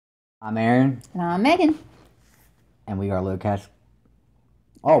I'm Aaron, And I'm Megan. and we are Low Cash.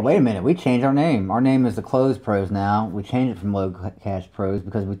 Oh, wait a minute. We changed our name. Our name is the Clothes Pros now. We changed it from Low Cash Pros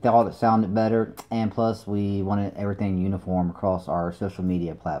because we thought it sounded better, and plus we wanted everything uniform across our social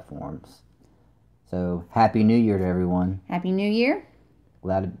media platforms. So, Happy New Year to everyone. Happy New Year.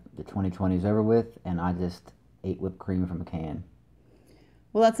 Glad the 2020 is over with, and I just ate whipped cream from a can.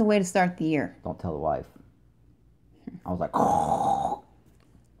 Well, that's a way to start the year. Don't tell the wife. I was like,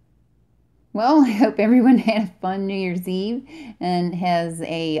 Well, I hope everyone had a fun New Year's Eve and has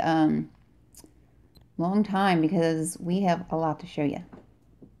a long time because we have a lot to show you.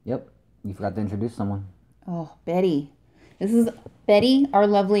 yep, you forgot to introduce someone. Oh, Betty. This is Betty, our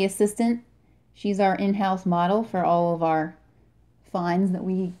lovely assistant. She's our in-house model for all of our finds that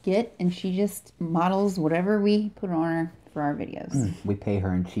we get, and she just models whatever we put on her for our videos. We pay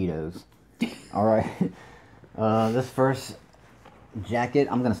her in Cheetos. All right. This first jacket,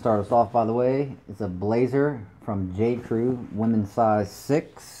 I'm going to start us off, by the way. It's a blazer from J. Crew, women's size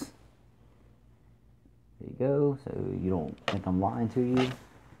 6. There you go, so you don't think I'm lying to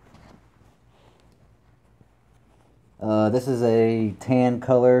you. This is a tan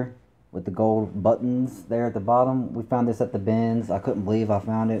color with the gold buttons there at the bottom. We found this at the bins. I couldn't believe I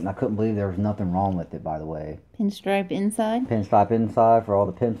found it, and I couldn't believe there was nothing wrong with it, by the way. Pinstripe inside. Pinstripe inside for all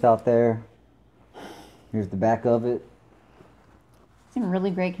the pimps out there. Here's the back of it. It's in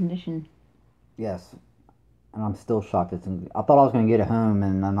really great condition. Yes. And I'm still shocked. I thought I was going to get it home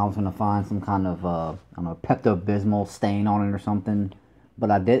and then I was going to find some kind of, I don't know, Pepto-Bismol stain on it or something.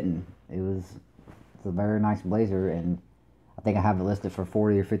 But I didn't. It's a very nice blazer, and I think I have it listed for $40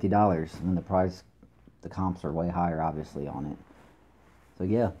 or $50. And the comps are way higher, obviously, on it. So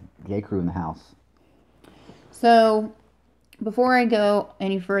yeah, J. Crew in the house. So, before I go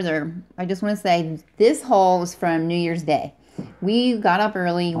any further, I just want to say this haul was from New Year's Day. We got up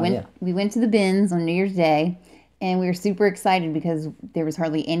early, we went to the bins on New Year's Day, and we were super excited because there was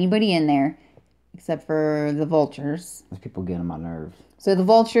hardly anybody in there except for the vultures. Those people get on my nerves. So the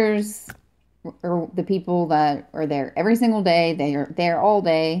vultures are the people that are there every single day. They are there all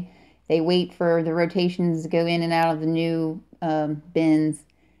day. They wait for the rotations to go in and out of the new bins.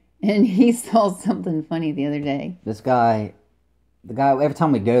 And he saw something funny the other day. The guy, every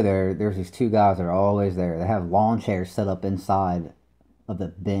time we go there, there's these two guys that are always there. They have lawn chairs set up inside of the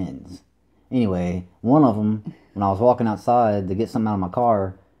bins. Anyway, one of them, when I was walking outside to get something out of my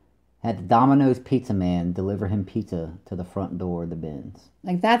car, had the Domino's pizza man deliver him pizza to the front door of the bins.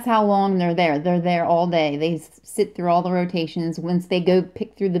 Like, that's how long they're there. They're there all day. They sit through all the rotations. Once they go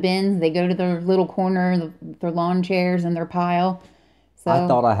pick through the bins, they go to their little corner, their lawn chairs and their pile. So I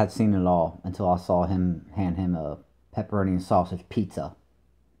thought I had seen it all until I saw him hand him a pepperoni and sausage pizza.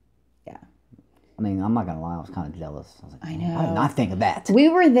 yeah. I mean, I'm not going to lie, I was kind of jealous. I was like, I I did know. not think of that. We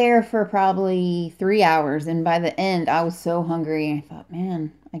were there for probably 3 hours, and by the end, I was so hungry. I thought,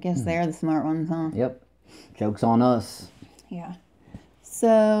 man, I guess they're the smart ones, huh? Yep. Joke's on us. Yeah.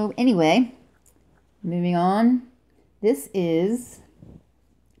 So, anyway, moving on. This is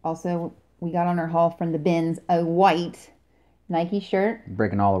also, we got on our haul from the bins, a white Nike shirt.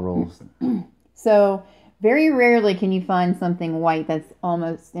 Breaking all the rules. So, very rarely can you find something white that's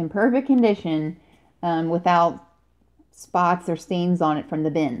almost in perfect condition without spots or stains on it from the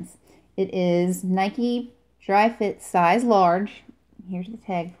bins. It is Nike Dry Fit size large. Here's the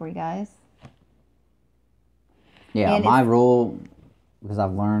tag for you guys. Yeah, And my rule, because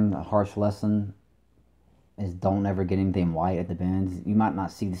I've learned a harsh lesson, is don't ever get anything white at the bins. You might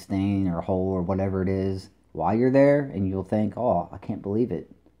not see the stain or hole or whatever it is while you're there, and you'll think, oh, I can't believe it.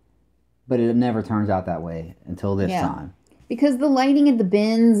 But it never turns out that way until this time. Because the lighting at the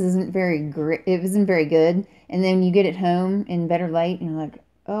bins isn't it isn't very good, and then you get it home in better light, and you're like,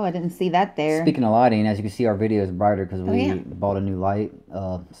 oh, I didn't see that there. Speaking of lighting, as you can see, our video is brighter because we bought a new light.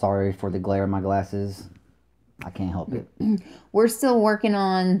 Sorry for the glare in my glasses. I can't help it. We're still working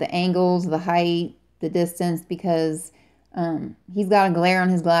on the angles, the height, the distance, because he's got a glare on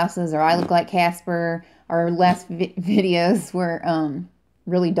his glasses, or I look like Casper. Our last videos were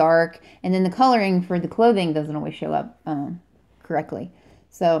really dark, and then the coloring for the clothing doesn't always show up correctly.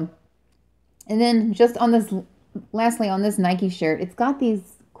 So, and then just on this, lastly on this Nike shirt, it's got these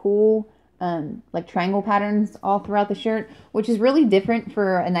cool like triangle patterns all throughout the shirt, which is really different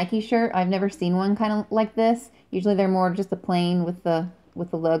for a Nike shirt. I've never seen one kind of like this. Usually they're more just a plain with the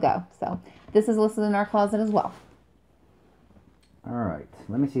logo. So this is listed in our closet as well. All right,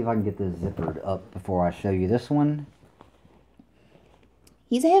 let me see if I can get this zippered up before I show you this one.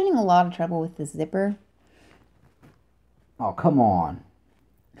 He's having a lot of trouble with the zipper. Oh, come on.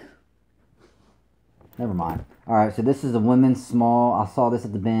 Never mind. All right, so this is a women's small. I saw this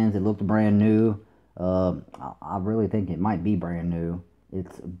at the bins. It looked brand new. I really think it might be brand new.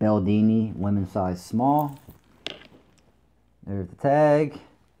 It's Beldini, women's size small. There's the tag.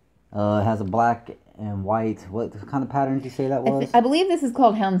 It has a black and white. What kind of pattern did you say that was? I believe this is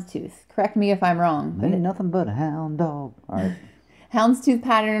called houndstooth. Correct me if I'm wrong. Ain't nothing but a hound dog. All right. Houndstooth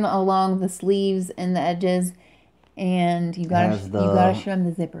pattern along the sleeves and the edges, and you gotta show them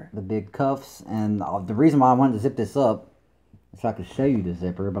the zipper. The big cuffs, and the reason why I wanted to zip this up is so I could show you the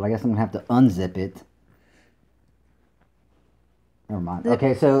zipper, but I guess I'm gonna have to unzip it. Never mind.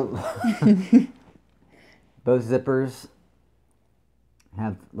 Okay, so both zippers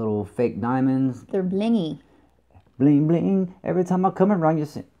have little fake diamonds. They're blingy. Bling bling. Every time I come around, you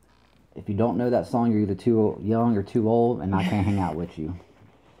sing. If you don't know that song, you're either too young or too old, and I can't hang out with you.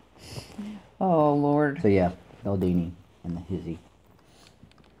 Oh, Lord. So, yeah, Beldini and the hizzy.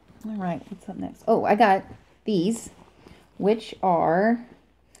 All right, what's up next? Oh, I got these, which are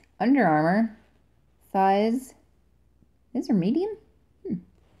Under Armour size. These are medium?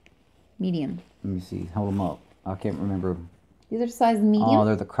 Medium. Let me see. Hold them up. I can't remember. These are size medium? Oh,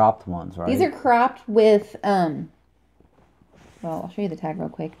 they're the cropped ones, right? These are cropped with, well, I'll show you the tag real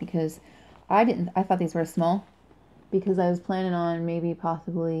quick because I thought these were small because I was planning on maybe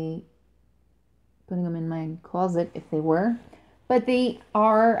possibly putting them in my closet if they were. But they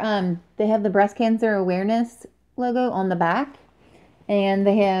are, they have the breast cancer awareness logo on the back. And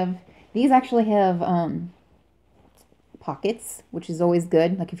these actually have pockets, which is always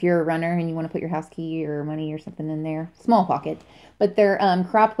good. Like if you're a runner and you want to put your house key or money or something in there. Small pocket. But they're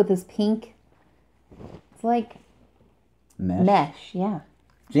cropped with this pink, it's like mesh, yeah.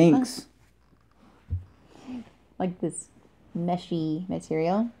 Jinx. Like this meshy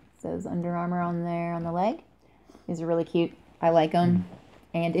material. It says Under Armour on there on the leg. These are really cute. I like them.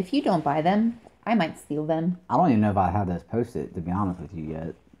 And if you don't buy them, I might steal them. I don't even know if I have those posted, to be honest with you,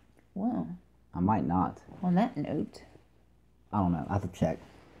 yet. Well, I might not. On that note, I don't know. I have to check.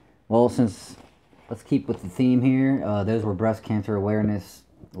 Well, let's keep with the theme here. Those were breast cancer awareness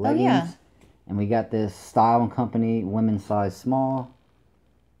leggings. Oh, yeah. And we got this Style & Company women's size small.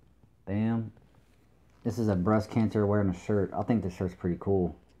 Bam. This is a breast cancer awareness shirt. I think this shirt's pretty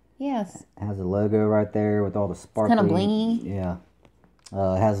cool. yes. It has a logo right there with all the sparkly. Kind of blingy. Yeah.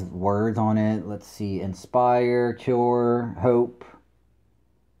 It has words on it. Let's see. Inspire, cure, hope,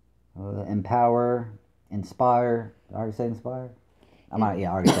 empower, inspire. Did I already say inspire? I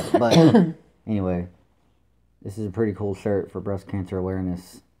already said it. But anyway, this is a pretty cool shirt for breast cancer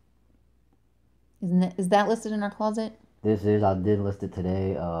awareness. Is that listed in our closet? I did list it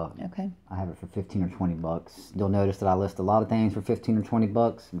today. Okay. I have it for 15 or 20 bucks. You'll notice that I list a lot of things for 15 or 20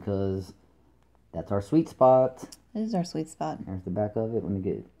 bucks because that's our sweet spot. This is our sweet spot. There's the back of it. Let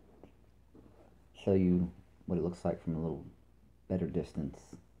me show you what it looks like from a little better distance.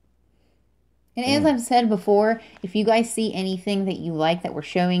 And as I've said before, if you guys see anything that you like that we're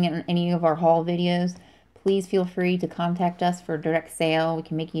showing in any of our haul videos, please feel free to contact us for direct sale. We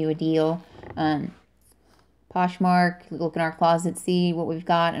can make you a deal. Poshmark, look in our closet, see what we've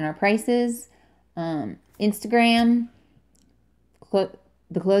got and our prices. Instagram,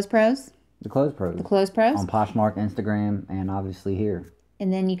 the Clothes Pros. The Clothes Pros. The Clothes Pros. On Poshmark, Instagram, and obviously here.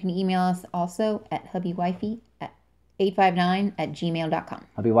 And then you can email us also at hubbywifey859@gmail.com.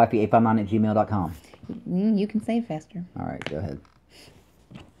 hubbywifey859@gmail.com. You can say it faster. All right, go ahead.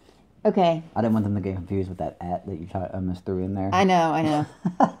 Okay. I didn't want them to get confused with that @ that you almost threw in there. I know.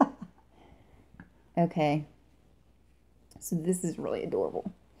 Okay. So this is really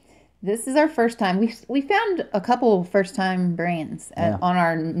adorable. This is our first time. We found a couple first-time brands on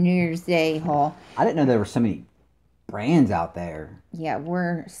our New Year's Day haul. I didn't know there were so many brands out there. Yeah,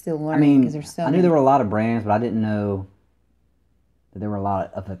 we're still learning because there's so many. I knew there were a lot of brands, but I didn't know that there were a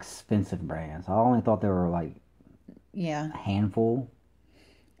lot of expensive brands. I only thought there were like a handful.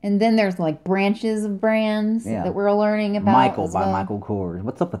 And then there's like branches of brands that we're learning about. Michael as by well. Michael Kors.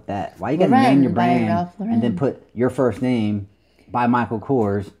 What's up with that? Why you gotta name your brand and then put your first name by Michael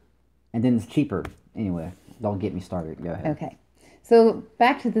Kors and then it's cheaper? Anyway, don't get me started. Go ahead. Okay. So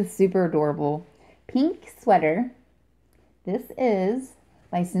back to the super adorable pink sweater. This is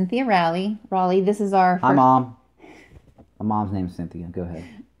by Cynthia Raleigh. This is our first... Hi, Mom. My mom's name's Cynthia. Go ahead.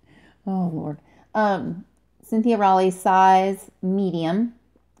 Oh, Lord. Cynthia Raleigh, size medium.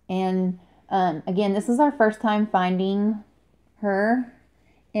 And again, this is our first time finding her.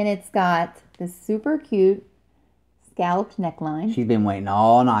 And it's got this super cute scalloped neckline. She's been waiting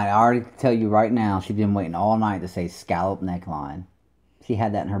all night. I already tell you right now, she's been waiting all night to say scalloped neckline. She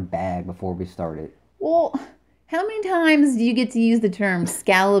had that in her bag before we started. Well, how many times do you get to use the term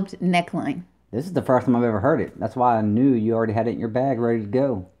scalloped neckline? This is the first time I've ever heard it. That's why I knew you already had it in your bag ready to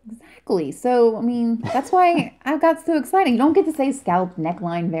go. Exactly. So, I mean, that's why I got so excited. You don't get to say scalloped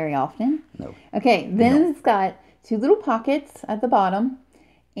neckline very often. No. Okay, then it's got two little pockets at the bottom,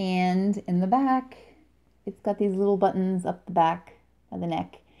 and in the back, it's got these little buttons up the back of the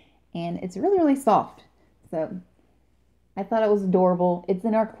neck, and it's really, really soft. So, I thought it was adorable. It's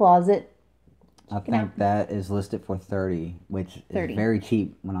in our closet. I think that is listed for $30, which is very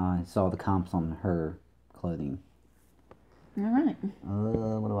cheap when I saw the comps on her clothing. All right.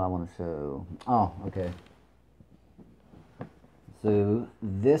 What do I want to show? Oh, okay. So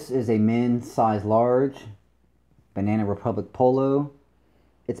this is a men's size large Banana Republic polo.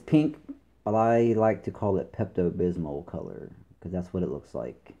 It's pink, but I like to call it Pepto-Bismol color because that's what it looks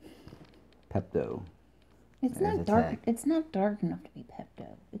like. Pepto. It's not dark. It's not dark enough to be Pepto.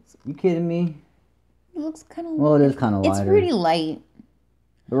 It's. You kidding me? It looks kind of. Well, it is kind of lighter. It's pretty light.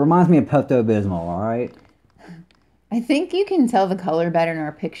 It reminds me of Pepto-Bismol. All right. I think you can tell the color better in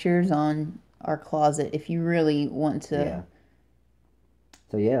our pictures on our closet if you really want to. Yeah.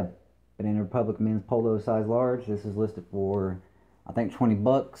 So yeah, Banana Republic men's polo size large. This is listed for, I think,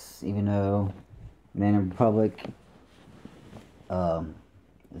 $20. Even though Banana Republic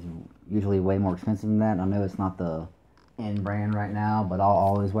is usually way more expensive than that. I know it's not the in brand right now, but I'll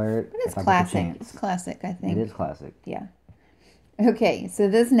always wear it. But it's classic. It's classic, I think. It is classic. Yeah. Okay, so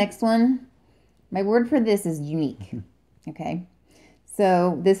this next one, my word for this is unique. Okay.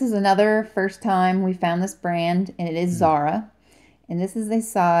 So this is another first time we found this brand, and it is Zara. And this is a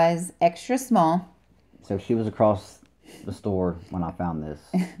size extra small. So she was across the store when I found this.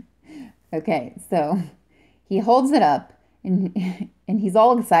 Okay, so he holds it up, and he's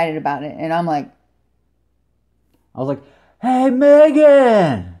all excited about it. And I'm like, I was like, hey,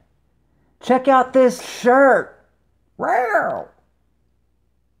 Megan, check out this shirt. Wow.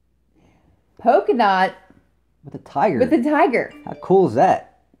 Polka dot. With a tiger. With a tiger. How cool is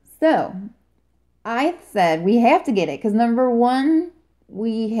that? So, I said we have to get it because number one,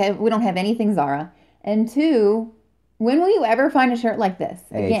 we don't have anything Zara, and two, when will you ever find a shirt like this?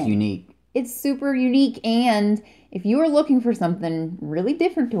 Hey, again, it's unique. It's super unique, and if you are looking for something really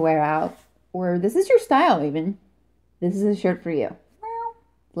different to wear out, or this is your style even, this is a shirt for you.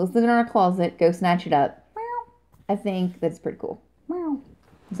 Listed in our closet. Go snatch it up. I think that's pretty cool.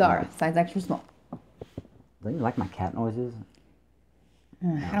 Zara, size extra small. Don't you like my cat noises?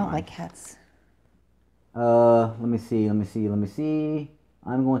 I don't like cats. Let me see. I'm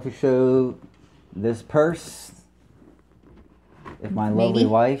going to show this purse. If my lovely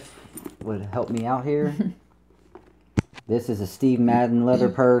wife would help me out here. This is a Steve Madden leather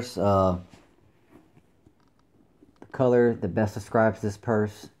purse. The color that best describes this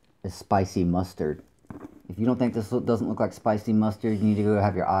purse is spicy mustard. If you don't think this doesn't look like spicy mustard, you need to go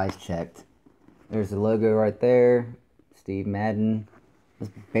have your eyes checked. There's the logo right there, Steve Madden. This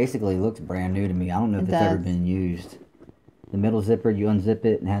basically looks brand new to me. I don't know if it's ever been used. The middle zipper, you unzip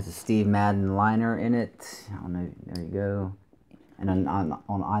it and it has a Steve Madden liner in it. I don't know, there you go. And then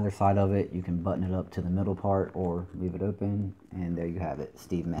on either side of it, you can button it up to the middle part or leave it open. And there you have it,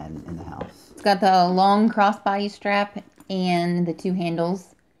 Steve Madden in the house. It's got the long crossbody strap and the two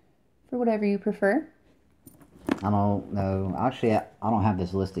handles for whatever you prefer. I don't know. Actually, I don't have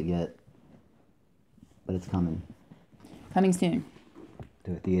this listed yet. But it's coming. Coming soon.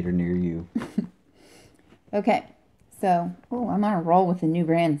 To a theater near you. Okay. So, I'm on a roll with the new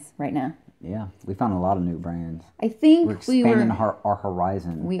brands right now. Yeah. We found a lot of new brands. I think we're expanding our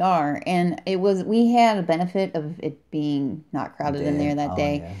horizon. We are. And we had a benefit of it being not crowded in there that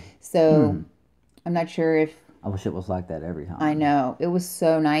day. Yeah. So, I'm not sure if... I wish it was like that every time. I know. It was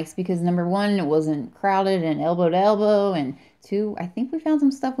so nice because number one, it wasn't crowded and elbow to elbow, and two, I think we found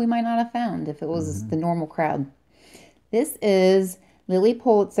some stuff we might not have found if it was the normal crowd. This is Lily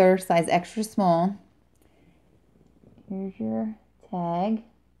Pulitzer, size extra small. Here's your tag.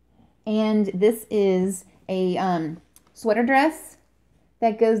 And this is a sweater dress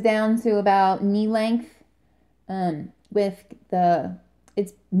that goes down to about knee length with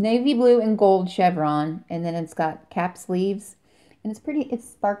it's navy blue and gold chevron, and then it's got cap sleeves. And it's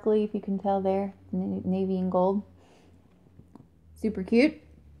sparkly, if you can tell there, navy and gold. Super cute.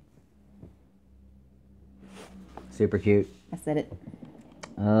 Super cute. I said it.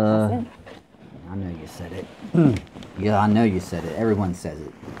 I know you said it. Yeah, I know you said it. Everyone says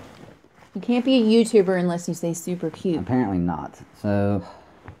it. You can't be a YouTuber unless you say super cute. Apparently not. So,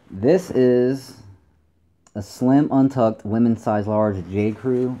 this is a slim, untucked, women's size large J.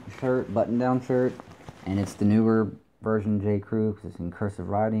 Crew shirt, button-down shirt. And it's the newer version J. Crew because it's in cursive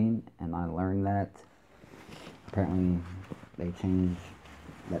writing. And I learned that. Apparently, they changed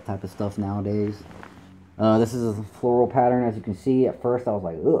that type of stuff nowadays. This is a floral pattern, as you can see. At first, I was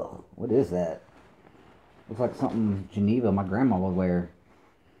like, ugh, what is that? Looks like something Geneva my grandma would wear.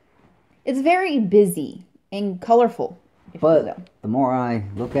 It's very busy and colorful. But the more I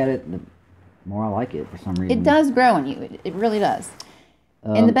look at it, the more I like it for some reason. It does grow on you. It really does.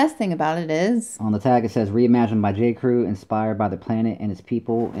 And the best thing about it is... On the tag, it says, reimagined by J. Crew, inspired by the planet and its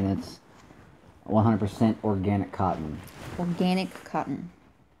people, and it's 100% organic cotton. Organic cotton.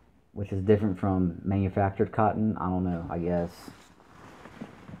 Which is different from manufactured cotton. I don't know, I guess.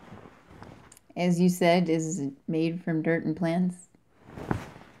 As you said, is it made from dirt and plants?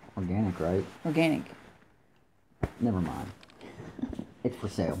 Organic, right? Organic. Never mind. It's for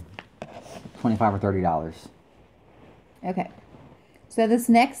sale. $25 or $30. Okay. So this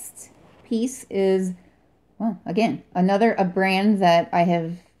next piece is, well, again, a brand that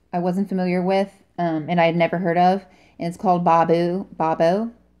I wasn't familiar with, and I had never heard of, and it's called Baboo.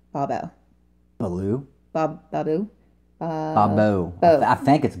 Baloo? Baboo. Babo. Bo. I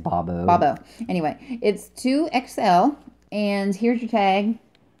think it's Babo. Babo. Anyway, it's 2XL, and here's your tag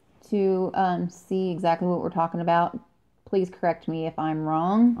to see exactly what we're talking about. Please correct me if I'm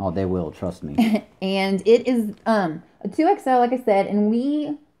wrong. Oh, they will, trust me. And it is a 2XL, like I said, and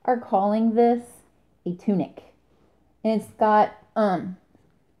we are calling this a tunic. And it's got,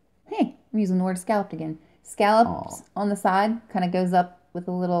 hey, I'm using the word scalloped again. Scallops on the side, kind of goes up with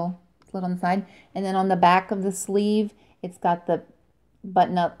a little slit on the side. And then on the back of the sleeve, it's got the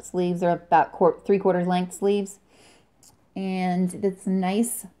button-up sleeves, or about 3/4 length sleeves. And it's a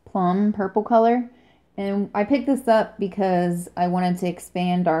nice plum purple color. And I picked this up because I wanted to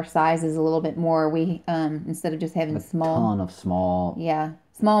expand our sizes a little bit more. We instead of just having small, ton of small,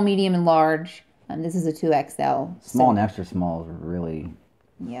 small, medium, and large. This is a 2XL. Small and extra small is really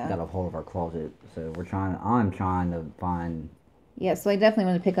got a hold of our closet. So I'm trying to find. Yeah, so I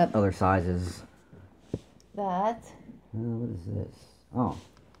definitely want to pick up other sizes. That. What is this? Oh.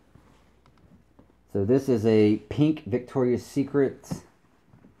 So this is a pink Victoria's Secret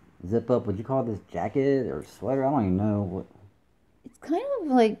zip up. Would you call this jacket or sweater? I don't even know what. It's kind of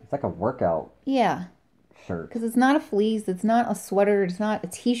like. It's like a workout. Yeah. Shirt. Because it's not a fleece. It's not a sweater. It's not a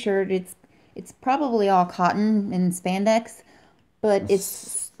t-shirt. It's probably all cotton and spandex, but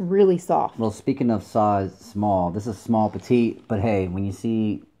it's really soft. Well, speaking of size small, this is small petite, but hey, when you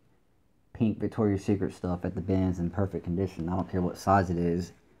see pink Victoria's Secret stuff at the bins in perfect condition, I don't care what size it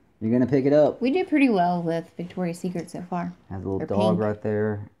is, you're gonna pick it up. We do pretty well with Victoria's Secret so far. Has a little dog right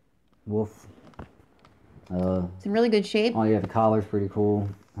there. Wolf. It's in really good shape. Oh yeah, the collar's pretty cool.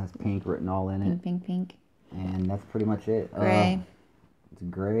 Has pink written all in it. Pink. And that's pretty much it. Gray. It's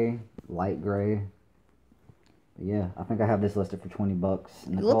gray, light gray. But yeah, I think I have this listed for $20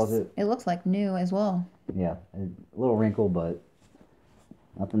 in the closet. It looks like new as well. Yeah, a little wrinkle, but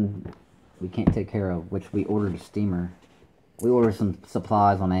nothing we can't take care of. Which we ordered a steamer. We ordered some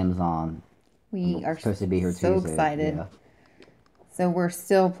supplies on Amazon. We are supposed to be here so Tuesday. Excited. Yeah. So we're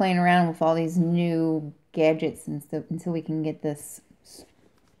still playing around with all these new gadgets and stuff until we can get this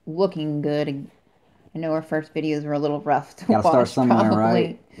looking good. I know our first videos were a little rough to watch. Gotta start somewhere, probably.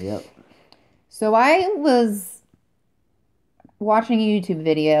 right? Yep. So I was watching a YouTube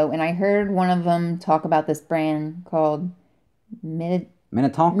video and I heard one of them talk about this brand called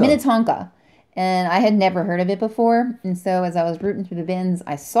Minnetonka. And I had never heard of it before. And so as I was rooting through the bins,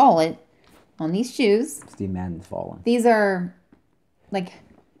 I saw it on these shoes. Steve Madden's falling. These are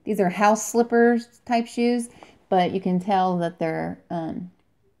house slippers type shoes, but you can tell that they're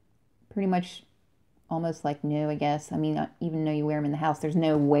pretty much almost like new, I guess. I mean, even though you wear them in the house, there's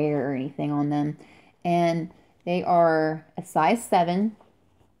no wear or anything on them. And they are a size 7.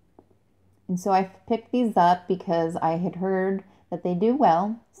 And so I picked these up because I had heard that they do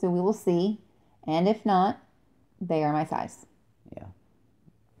well. So we will see. And if not, they are my size. Yeah.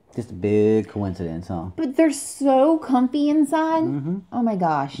 Just a big coincidence, huh? But they're so comfy inside. Mm-hmm. Oh my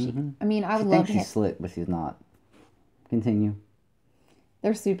gosh. Mm-hmm. I mean, I would love to. She's slick, but she's not. Continue.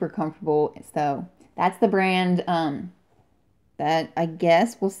 They're super comfortable. So that's the brand that I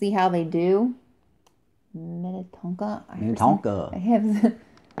guess we'll see how they do. Minnetonka. I have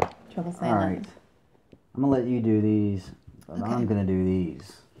trouble saying that. All right. I'm going to let you do these, but okay. I'm going to do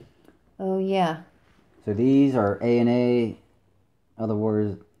these. Oh, yeah. So these are A&A, other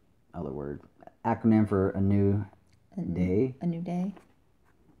word, acronym for a new day. A new day?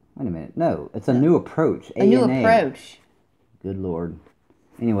 Wait a minute. No, it's a new approach. A new approach. Good Lord.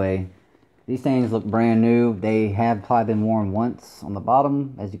 Anyway, these things look brand new. They have probably been worn once on the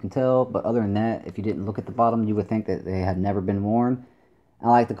bottom, as you can tell. But other than that, if you didn't look at the bottom, you would think that they had never been worn. I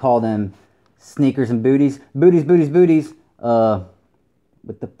like to call them sneakers and booties. Booties.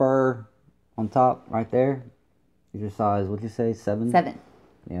 with the fur on top right there. These are size, what'd you say, 7? 7.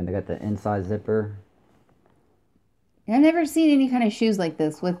 Yeah, and they got the inside zipper. And I've never seen any kind of shoes like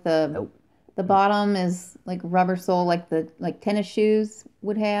this with Nope. the bottom is like rubber sole like tennis shoes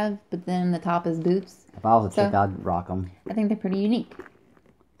would have, but then the top is boots. If I was a chick, I'd rock them. I think they're pretty unique.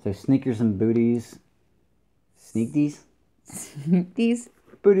 So sneakers and booties. Sneakdies? These.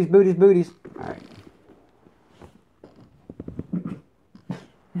 Booties, booties, booties. All right.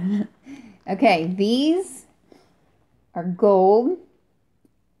 Okay, these are gold,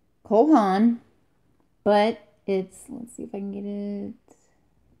 Cole Haan, but it's, let's see if I can get it.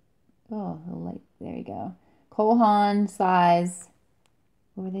 Oh, the light, there you go. Cole Haan size,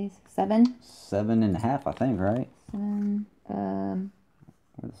 what were these? 7? 7.5, I think, right? 7, Where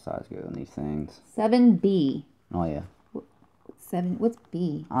the size go on these things? 7B. Oh, yeah. 7, what's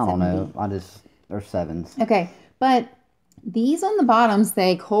B? I don't 7B. know. They're 7s. Okay, but these on the bottom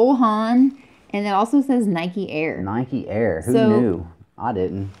say Cole Haan, and it also says Nike Air. Nike Air. Who So- knew? I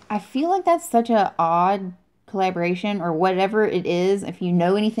didn't. I feel like that's such a odd collaboration or whatever it is. If you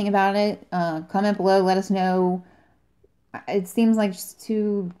know anything about it, comment below. Let us know. It seems like just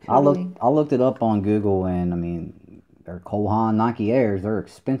too. I looked it up on Google, and I mean, they're Cole Haan Nike Airs. They're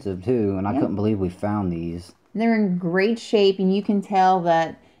expensive too, and I couldn't believe we found these. They're in great shape, and you can tell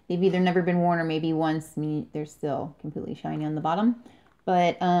that they've either never been worn or maybe once. I mean, they're still completely shiny on the bottom,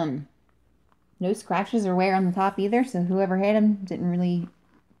 but no scratches or wear on the top either. So whoever had them didn't really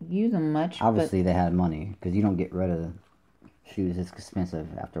use them much. Obviously, they had money because you don't get rid of shoes that's expensive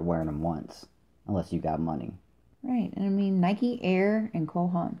after wearing them once, unless you got money. Right, and I mean Nike Air and Cole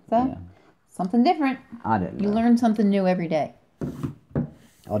Haan. So Yeah. something different. I didn't know. You learn something new every day.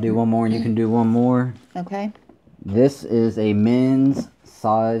 I'll do one more, and you can do one more. Okay. This is a men's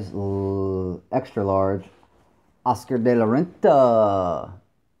size extra large Oscar de la Renta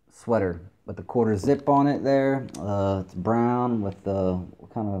sweater with a quarter zip on it there. It's brown with the,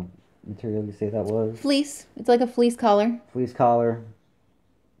 what kind of material you say that was? Fleece. It's like a fleece collar. Fleece collar.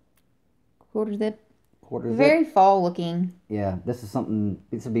 Quarter zip. Quarter zip. Very fall looking. Yeah, this is something,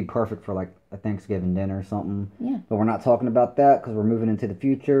 this would be perfect for like a Thanksgiving dinner or something. Yeah. But we're not talking about that because we're moving into the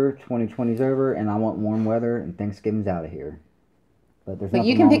future. 2020's over, and I want warm weather, and Thanksgiving's out of here. But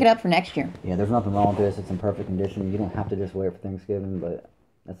You can pick it up for next year. Yeah, there's nothing wrong with this. It's in perfect condition. You don't have to just wear it for Thanksgiving, but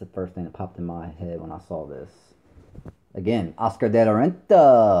that's the first thing that popped in my head when I saw this. Again, Oscar de la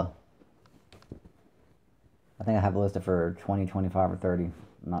Renta. I think I have it listed for 20, 25, or 30. I'm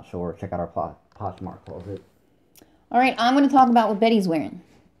not sure. Check out our Poshmark closet. All right, I'm going to talk about what Betty's wearing.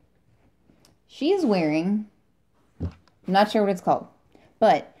 She is wearing, I'm not sure what it's called,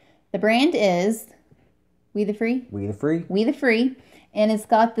 but the brand is We the Free. We the Free. We the Free. And it's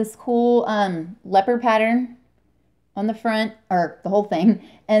got this cool leopard pattern on the front, or the whole thing.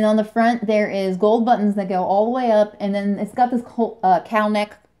 And on the front, there is gold buttons that go all the way up. And then it's got this cow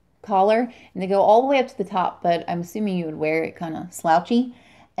neck collar, and they go all the way up to the top. But I'm assuming you would wear it kind of slouchy.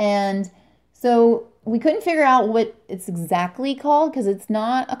 And so we couldn't figure out what it's exactly called because it's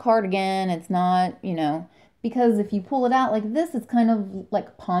not a cardigan. It's not, because if you pull it out like this, it's kind of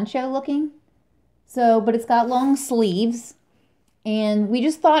like poncho looking. So, but it's got long sleeves. And we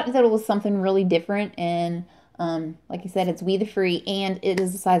just thought that it was something really different. And like I said, it's We the Free, and it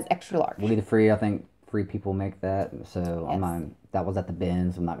is a size extra large. We the Free, I think free people make that. So Yes. that was at the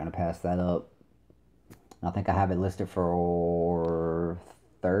bins. I'm not going to pass that up. I think I have it listed for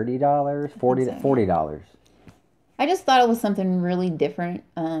 $30, $40. I just thought it was something really different.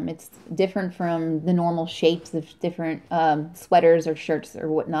 It's different from the normal shapes of different sweaters or shirts or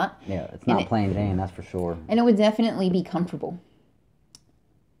whatnot. Yeah, it's not plain Jane, that's for sure. And it would definitely be comfortable.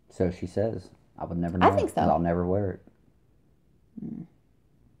 So she says. I would never know. I think so. 'Cause I'll never wear it.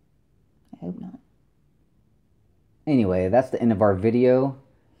 I hope not. Anyway, that's the end of our video.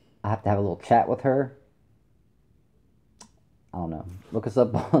 I have to have a little chat with her. I don't know. Look us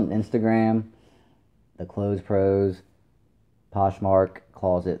up on Instagram, The Clothes Pros, Poshmark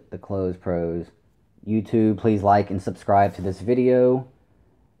Closet, The Clothes Pros. YouTube, please like and subscribe to this video.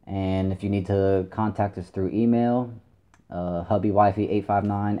 And if you need to contact us through email,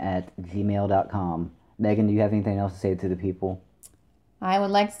 hubbywifey859@gmail.com. Megan, do you have anything else to say to the people? I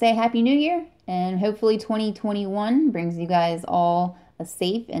would like to say Happy New Year, and hopefully 2021 brings you guys all a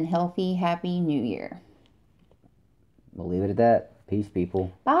safe and healthy, happy New Year. We'll leave it at that. Peace,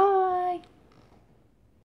 people. Bye.